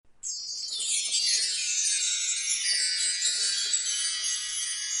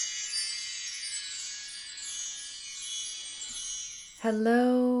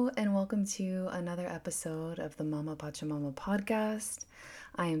Hello, and welcome to another episode of the Mama Pachamama podcast.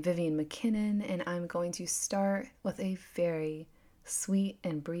 I am Vivian McKinnon, and I'm going to start with a very sweet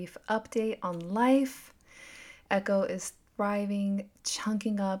and brief update on life. Echo is thriving,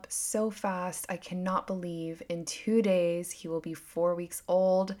 chunking up so fast. I cannot believe in 2 days he will be 4 weeks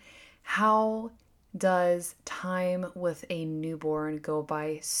old. How does time with a newborn go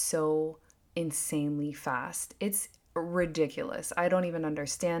by so insanely fast? It's ridiculous. I don't even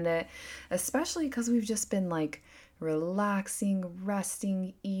understand it, especially because we've just been like relaxing,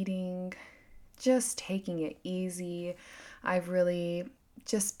 resting, eating, just taking it easy. I've really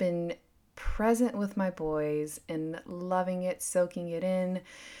just been present with my boys and loving it, soaking it in.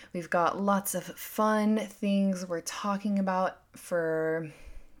 We've got lots of fun things we're talking about for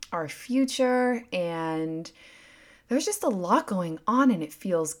our future, and there's just a lot going on, and it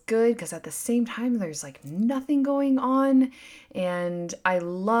feels good because at the same time there's like nothing going on. And I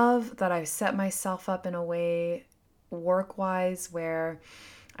love that I've set myself up in a way work-wise where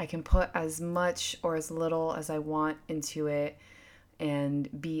I can put as much or as little as I want into it and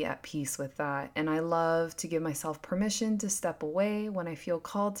be at peace with that. And I love to give myself permission to step away when I feel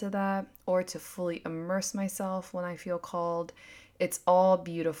called to that, or to fully immerse myself when I feel called. It's all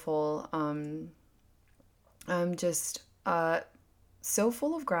beautiful. I'm just so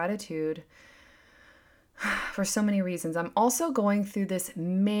full of gratitude for so many reasons. I'm also going through this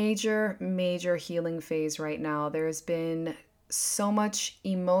major healing phase right now. There's been so much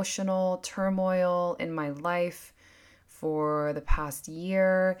emotional turmoil in my life for the past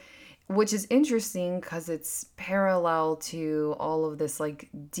year, which is interesting because it's parallel to all of this like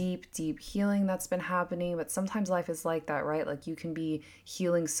deep healing that's been happening. But sometimes life is like that, right? Like you can be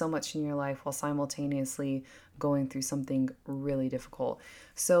healing so much in your life while simultaneously going through something really difficult.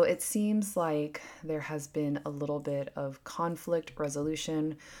 So it seems like there has been a little bit of conflict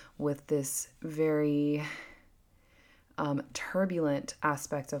resolution with this very turbulent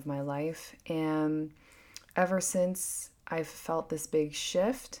aspect of my life. And ever since I've felt this big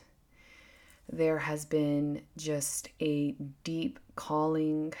shift, there has been just a deep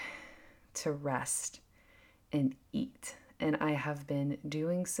calling to rest and eat. And I have been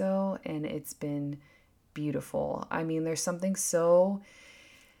doing so, and it's been beautiful. I mean, there's something so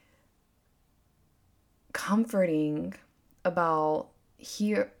comforting about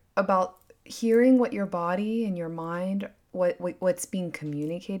hearing what your body and your mind, what's being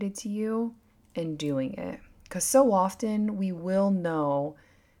communicated to you, and doing it. Because so often we will know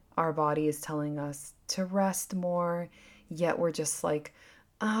our body is telling us to rest more, yet we're just like,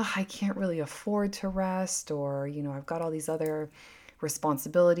 I can't really afford to rest, or, I've got all these other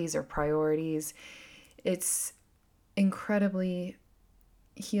responsibilities or priorities. It's incredibly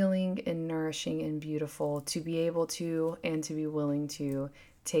healing and nourishing and beautiful to be able to and to be willing to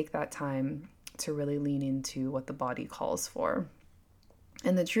take that time to really lean into what the body calls for.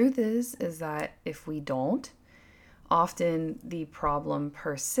 And the truth is that if we don't, often the problem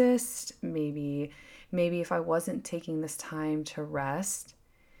persists. Maybe if I wasn't taking this time to rest,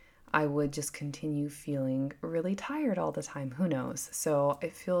 I would just continue feeling really tired all the time. Who knows? So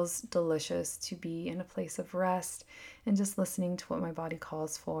it feels delicious to be in a place of rest and just listening to what my body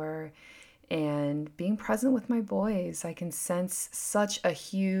calls for and being present with my boys. I can sense such a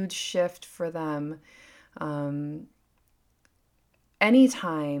huge shift for them.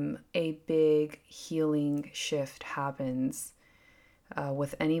 Anytime a big healing shift happens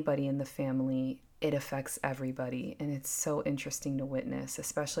with anybody in the family, it affects everybody. And it's so interesting to witness,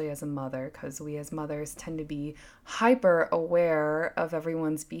 especially as a mother, because we as mothers tend to be hyper aware of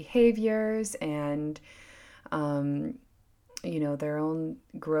everyone's behaviors and, their own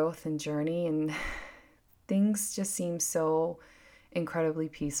growth and journey. And things just seem so incredibly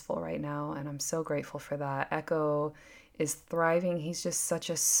peaceful right now. And I'm so grateful for that. Echo is thriving. He's just such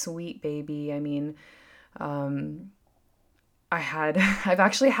a sweet baby. I mean, I've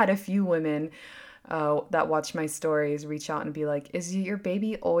actually had a few women that watch my stories reach out and be like, is your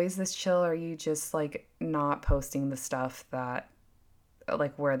baby always this chill? Or are you just like not posting the stuff that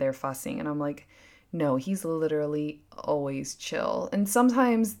like where they're fussing? And I'm like, no, he's literally always chill. And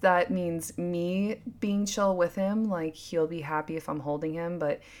sometimes that means me being chill with him. Like he'll be happy if I'm holding him,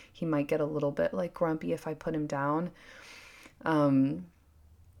 but he might get a little bit like grumpy if I put him down. But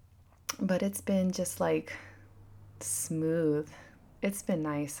it's been just like smooth. It's been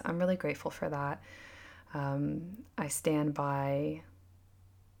nice. I'm really grateful for that. I stand by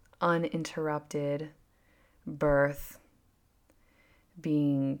uninterrupted birth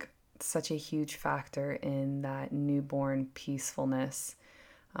being such a huge factor in that newborn peacefulness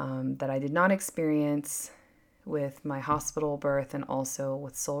that I did not experience with my hospital birth and also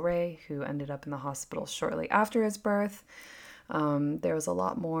with Sol Ray, who ended up in the hospital shortly after his birth. There was a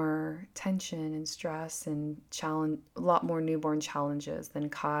lot more tension and stress and a lot more newborn challenges than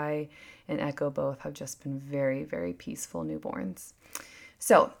Kai and Echo both have just been very, very peaceful newborns.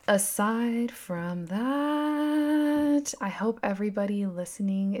 So aside from that, I hope everybody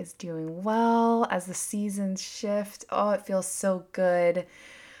listening is doing well as the seasons shift. Oh, it feels so good.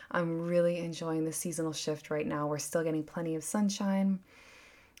 I'm really enjoying the seasonal shift right now. We're still getting plenty of sunshine,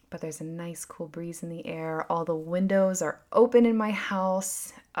 but there's a nice cool breeze in the air. All the windows are open in my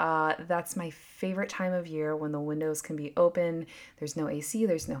house. That's my favorite time of year, when the windows can be open. There's no AC,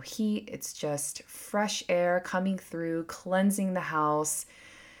 there's no heat. It's just fresh air coming through, cleansing the house.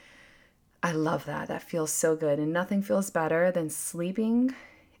 I love that. That feels so good. And nothing feels better than sleeping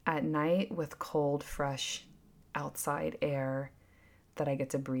at night with cold, fresh outside air that I get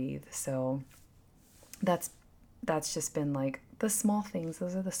to breathe. So that's just been like the small things.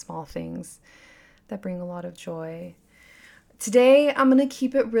 Those are the small things that bring a lot of joy. Today, I'm going to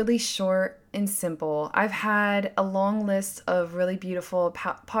keep it really short and simple. I've had a long list of really beautiful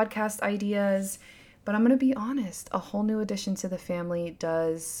podcast ideas, but I'm going to be honest, a whole new addition to the family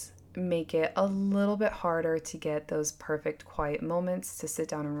does make it a little bit harder to get those perfect quiet moments to sit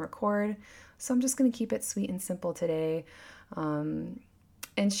down and record. So I'm just going to keep it sweet and simple today.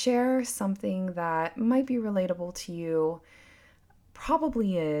 And share something that might be relatable to you.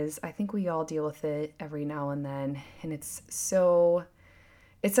 Probably is. I think we all deal with it every now and then, and it's such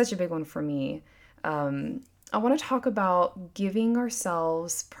a big one for me. I want to talk about giving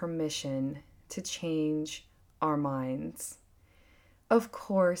ourselves permission to change our minds. Of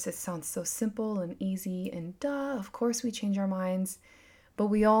course, it sounds so simple and easy, and duh, of course we change our minds, but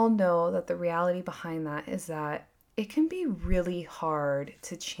we all know that the reality behind that is that it can be really hard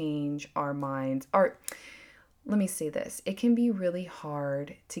to change our minds. Or let me say this. It can be really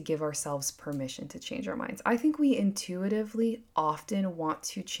hard to give ourselves permission to change our minds. I think we intuitively often want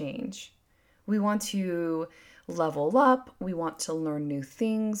to change. We want to level up. We want to learn new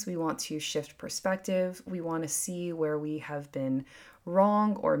things. We want to shift perspective. We want to see where we have been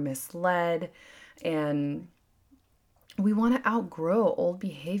wrong or misled. And we want to outgrow old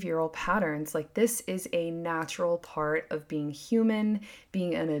behavioral patterns. Like, this is a natural part of being human,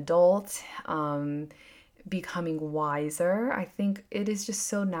 being an adult, becoming wiser. I think it is just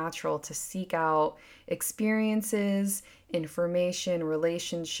so natural to seek out experiences, information,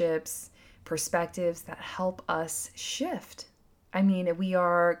 relationships, perspectives that help us shift. I mean, we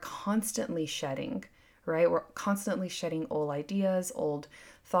are constantly shedding, right? We're constantly shedding old ideas, old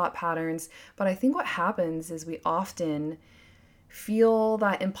thought patterns. But I think what happens is we often feel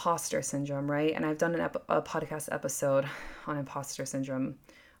that imposter syndrome, right? And I've done a podcast episode on imposter syndrome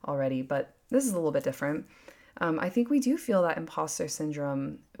already, but this is a little bit different. I think we do feel that imposter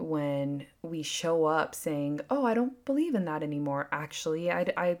syndrome when we show up saying, oh, I don't believe in that anymore. Actually,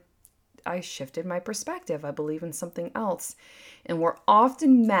 I shifted my perspective. I believe in something else. And we're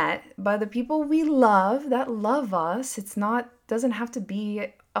often met by the people we love that love us. Doesn't have to be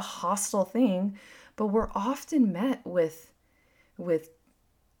a hostile thing, but we're often met with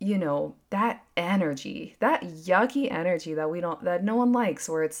that energy, that yucky energy that no one likes,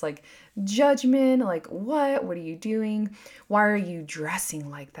 where it's like judgment, like, what are you doing? Why are you dressing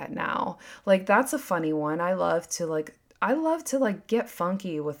like that now? Like, that's a funny one. I love to get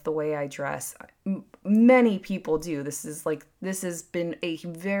funky with the way I dress. Many people do. This has been a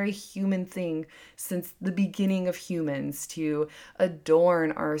very human thing since the beginning of humans, to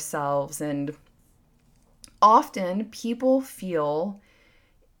adorn ourselves. And often people feel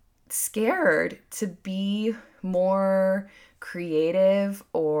scared to be more creative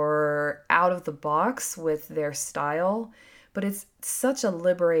or out of the box with their style. But it's such a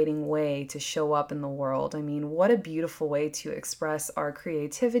liberating way to show up in the world. I mean, what a beautiful way to express our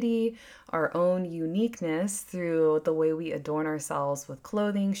creativity, our own uniqueness through the way we adorn ourselves with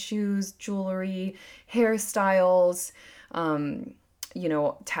clothing, shoes, jewelry, hairstyles,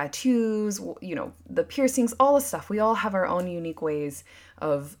 tattoos, the piercings, all the stuff. We all have our own unique ways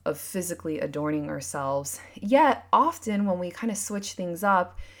of physically adorning ourselves. Yet often when we kind of switch things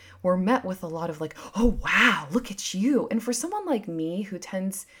up, we're met with a lot of like, oh, wow, look at you. And for someone like me who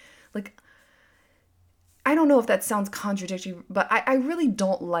tends, like, I don't know if that sounds contradictory, but I really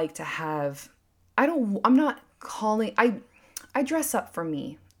don't like to have, I dress up for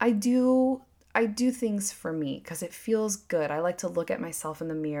me. I do things for me because it feels good. I like to look at myself in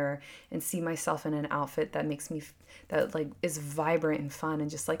the mirror and see myself in an outfit that is vibrant and fun and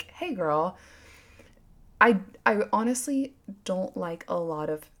just like, hey girl. I honestly don't like a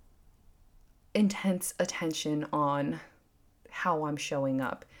lot of intense attention on how I'm showing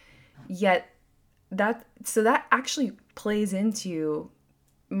up. Yet that actually plays into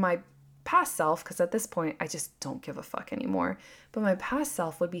my past self, because at this point I just don't give a fuck anymore. But my past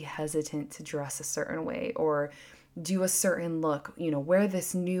self would be hesitant to dress a certain way or do a certain look, wear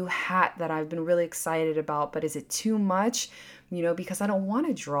this new hat that I've been really excited about, but is it too much? Because I don't want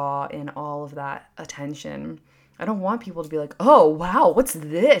to draw in all of that attention. I don't want people to be like, oh, wow, what's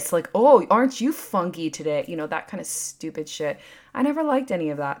this? Like, oh, aren't you funky today? That kind of stupid shit. I never liked any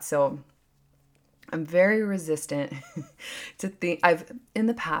of that. So I'm very resistant to I've in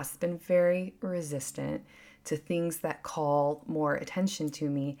the past been very resistant to things that call more attention to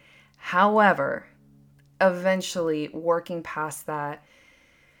me. However, eventually working past that,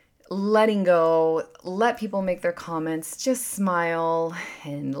 letting go, let people make their comments, just smile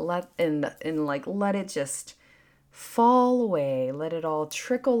and let it just fall away, let it all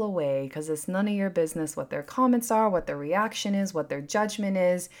trickle away, because it's none of your business what their comments are, what their reaction is, what their judgment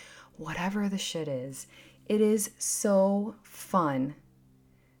is, whatever the shit is. It is so fun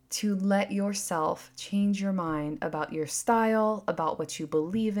to let yourself change your mind about your style, about what you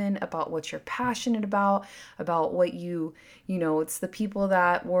believe in, about what you're passionate about what it's the people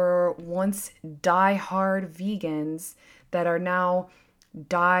that were once die-hard vegans that are now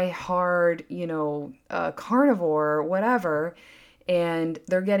die-hard, carnivore or whatever. And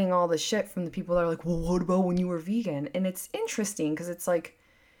they're getting all the shit from the people that are like, well, what about when you were vegan? And it's interesting because it's like,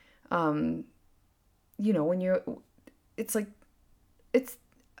 when you're, it's like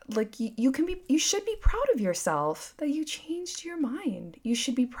you should be proud of yourself that you changed your mind. You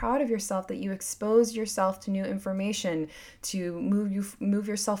should be proud of yourself that you exposed yourself to new information to move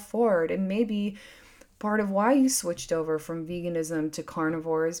yourself forward. And maybe part of why you switched over from veganism to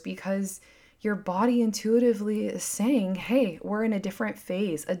carnivore is because your body intuitively is saying, hey, we're in a different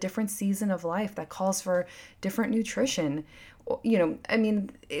phase, a different season of life that calls for different nutrition.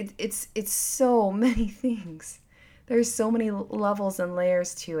 It's so many things. There's so many levels and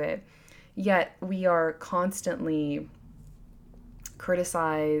layers to it. Yet we are constantly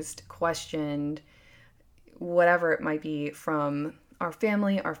criticized, questioned, whatever it might be, from our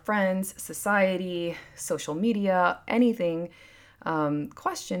family, our friends, society, social media, anything.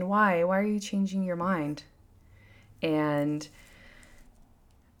 Question, why are you changing your mind? And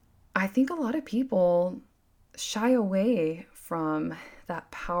I think a lot of people shy away from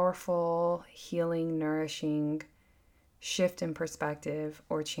that powerful, healing, nourishing shift in perspective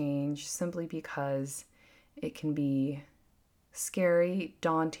or change simply because it can be scary,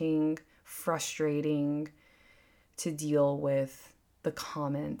 daunting, frustrating to deal with the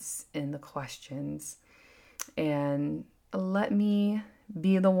comments and the questions. And let me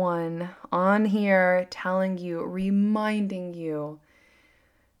be the one on here telling you, reminding you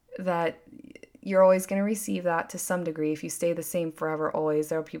that you're always going to receive that to some degree. If you stay the same forever, always,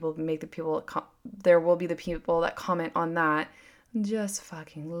 there will be the people that comment on that. Just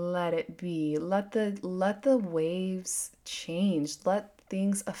fucking let it be. Let the waves change. Let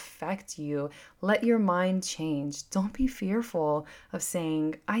things affect you. Let your mind change. Don't be fearful of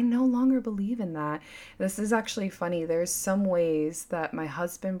saying, I no longer believe in that. This is actually funny. There's some ways that my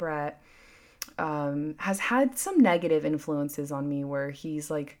husband, Brett, has had some negative influences on me where he's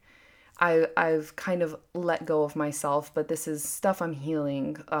like, I've kind of let go of myself, but this is stuff I'm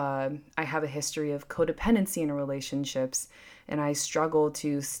healing. I have a history of codependency in relationships, and I struggle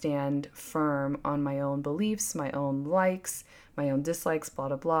to stand firm on my own beliefs, my own likes, my own dislikes, blah,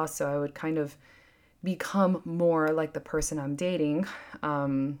 blah, blah. So I would kind of become more like the person I'm dating.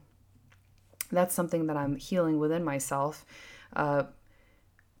 That's something that I'm healing within myself. But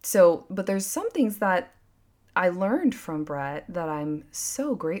there's some things that I learned from Brett that I'm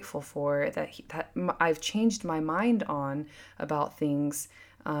so grateful for, that I've changed my mind on about things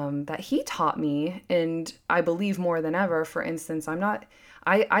that he taught me, and I believe more than ever. For instance,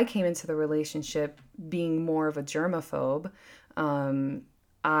 I came into the relationship being more of a germaphobe.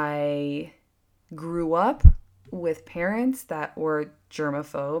 I grew up with parents that were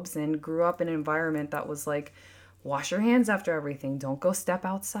germaphobes and grew up in an environment that was like, wash your hands after everything. Don't go step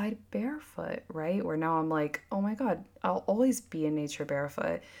outside barefoot, right? Where now I'm like, oh my God, I'll always be in nature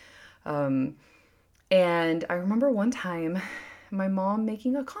barefoot. And I remember one time my mom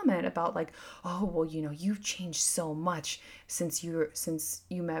making a comment about like, oh, well, you've changed so much since you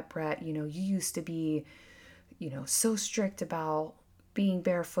met Brett. You used to be, so strict about being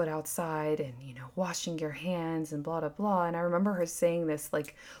barefoot outside and, washing your hands and blah, blah, blah. And I remember her saying this,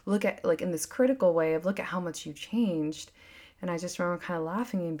 like, look at, like, in this critical way of, look at how much you changed. And I just remember kind of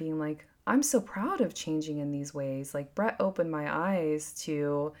laughing and being like, I'm so proud of changing in these ways. Like, Brett opened my eyes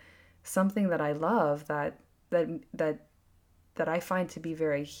to something that I love, that that that I find to be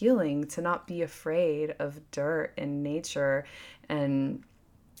very healing, to not be afraid of dirt and nature, and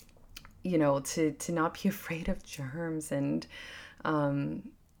to not be afraid of germs, and um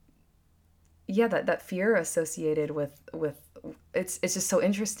yeah, that fear associated with it's just so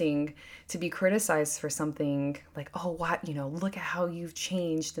interesting to be criticized for something, like, oh, what, look at how you've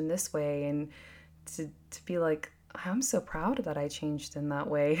changed in this way, and to be like, I'm so proud that I changed in that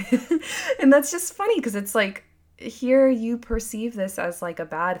way. And that's just funny because it's like, here you perceive this as like a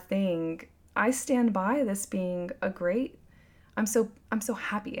bad thing. I stand by this being a great, I'm so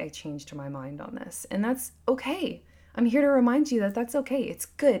happy I changed my mind on this. And that's okay. I'm here to remind you that that's okay. It's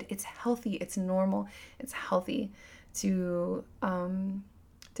good. It's healthy. It's normal. It's healthy to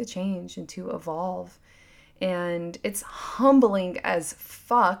change and to evolve. And it's humbling as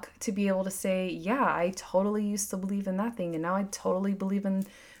fuck to be able to say, yeah, I totally used to believe in that thing, and now I totally believe in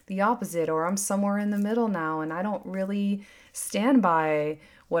the opposite, or I'm somewhere in the middle now, and I don't really stand by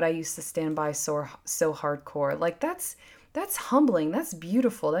what I used to stand by so hardcore. Like, that's humbling. That's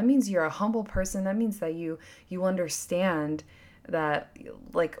beautiful. That means you're a humble person. That means that you understand that,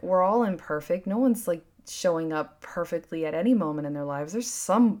 like, we're all imperfect. No one's like showing up perfectly at any moment in their lives. There's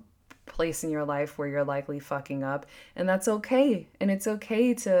some place in your life where you're likely fucking up, and that's okay. And it's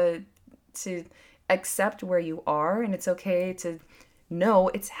okay to accept where you are, and it's okay to know,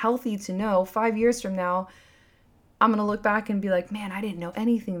 it's healthy to know 5 years from now I'm going to look back and be like, man, I didn't know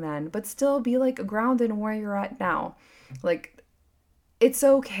anything then, but still be like grounded in where you're at now. Like, it's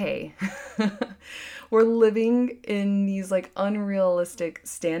okay. We're living in these like unrealistic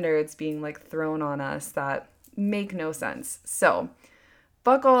standards being like thrown on us that make no sense. So,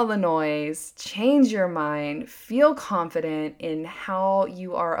 fuck all the noise, change your mind, feel confident in how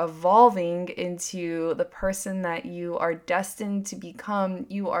you are evolving into the person that you are destined to become.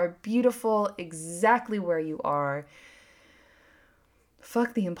 You are beautiful exactly where you are.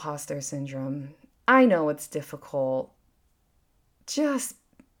 Fuck the imposter syndrome. I know it's difficult.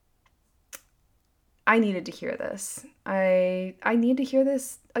 I needed to hear this. I need to hear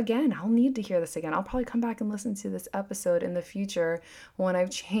this again. I'll need to hear this again. I'll probably come back and listen to this episode in the future when I've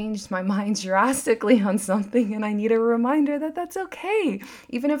changed my mind drastically on something and I need a reminder that that's okay.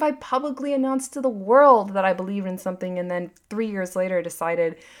 Even if I publicly announced to the world that I believed in something and then 3 years later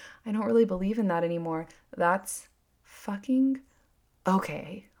decided I don't really believe in that anymore, that's fucking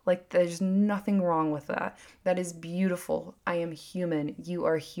okay. Like, there's nothing wrong with that. That is beautiful. I am human. You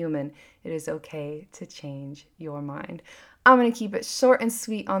are human. It is okay to change your mind. I'm going to keep it short and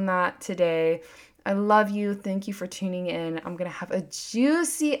sweet on that today. I love you. Thank you for tuning in. I'm going to have a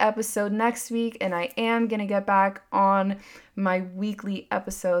juicy episode next week, and I am going to get back on my weekly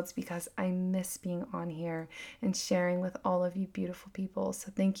episodes because I miss being on here and sharing with all of you beautiful people.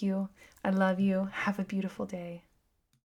 So thank you. I love you. Have a beautiful day.